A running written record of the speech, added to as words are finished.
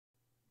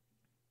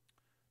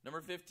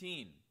Number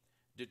 15,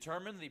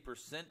 determine the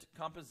percent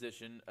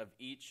composition of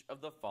each of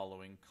the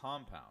following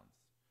compounds.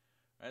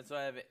 All right, so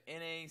I have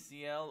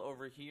NaCl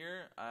over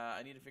here.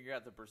 I need to figure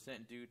out the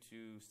percent due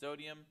to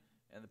sodium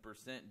and the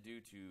percent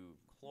due to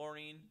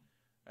chlorine.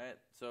 All right,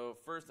 so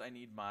first I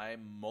need my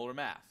molar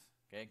mass.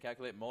 Okay,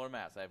 calculate molar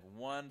mass. I have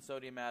one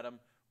sodium atom,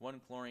 one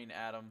chlorine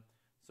atom.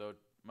 So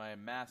my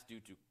mass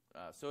due to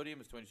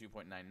sodium is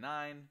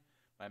 22.99.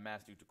 My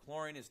mass due to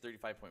chlorine is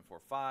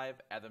 35.45.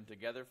 Add them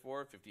together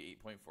for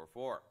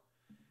 58.44.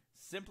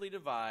 Simply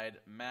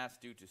divide mass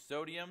due to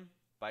sodium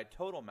by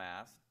total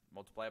mass,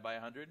 multiply by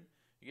 100.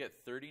 You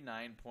get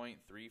 39.34%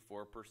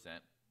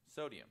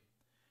 sodium.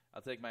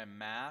 I'll take my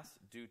mass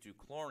due to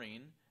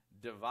chlorine,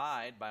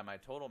 divide by my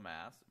total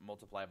mass,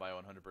 multiply by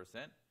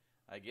 100%.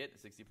 I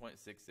get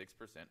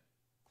 60.66%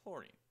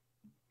 chlorine.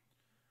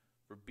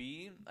 For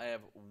B, I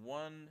have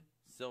one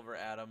silver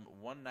atom,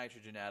 one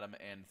nitrogen atom,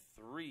 and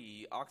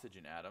 3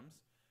 oxygen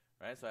atoms.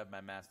 Right? So I have my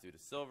mass due to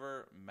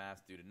silver,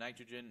 mass due to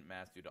nitrogen,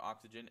 mass due to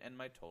oxygen, and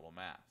my total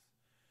mass.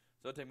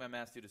 So I'll take my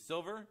mass due to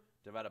silver,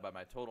 divide it by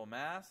my total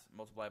mass,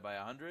 multiply by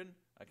 100.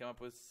 I come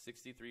up with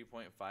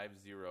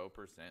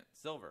 63.50%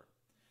 silver.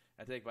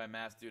 I take my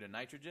mass due to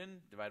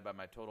nitrogen, divide by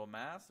my total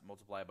mass,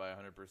 multiply by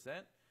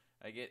 100%.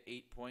 I get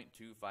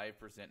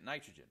 8.25%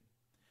 nitrogen.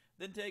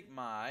 Then take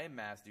my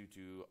mass due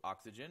to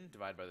oxygen,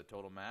 divide by the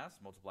total mass,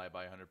 multiply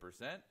by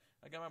 100%.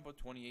 I come up with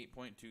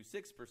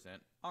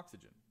 28.26%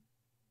 oxygen.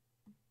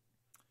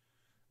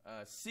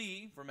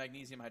 C, for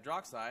magnesium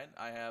hydroxide,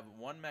 I have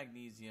one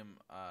magnesium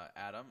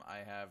atom, I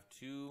have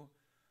 2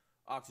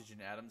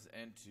 oxygen atoms,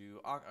 and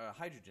 2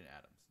 hydrogen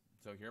atoms.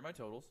 So here are my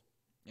totals,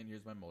 and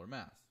here's my molar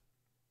mass.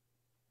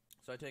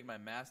 So I take my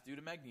mass due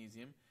to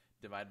magnesium,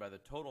 divide by the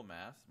total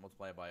mass,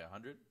 multiply by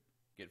 100,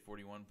 get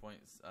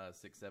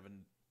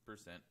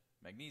 41.67%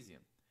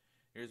 magnesium.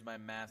 Here's my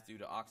mass due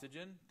to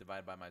oxygen,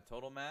 divide by my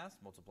total mass,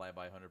 multiply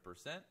by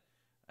 100%.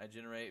 I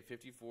generate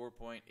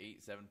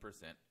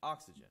 54.87%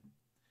 oxygen.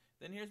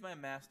 Then here's my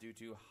mass due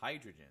to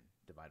hydrogen,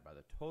 divide by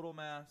the total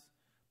mass,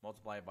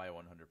 multiply by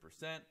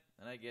 100%,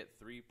 and I get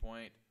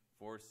 3.46%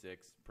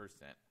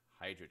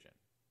 hydrogen.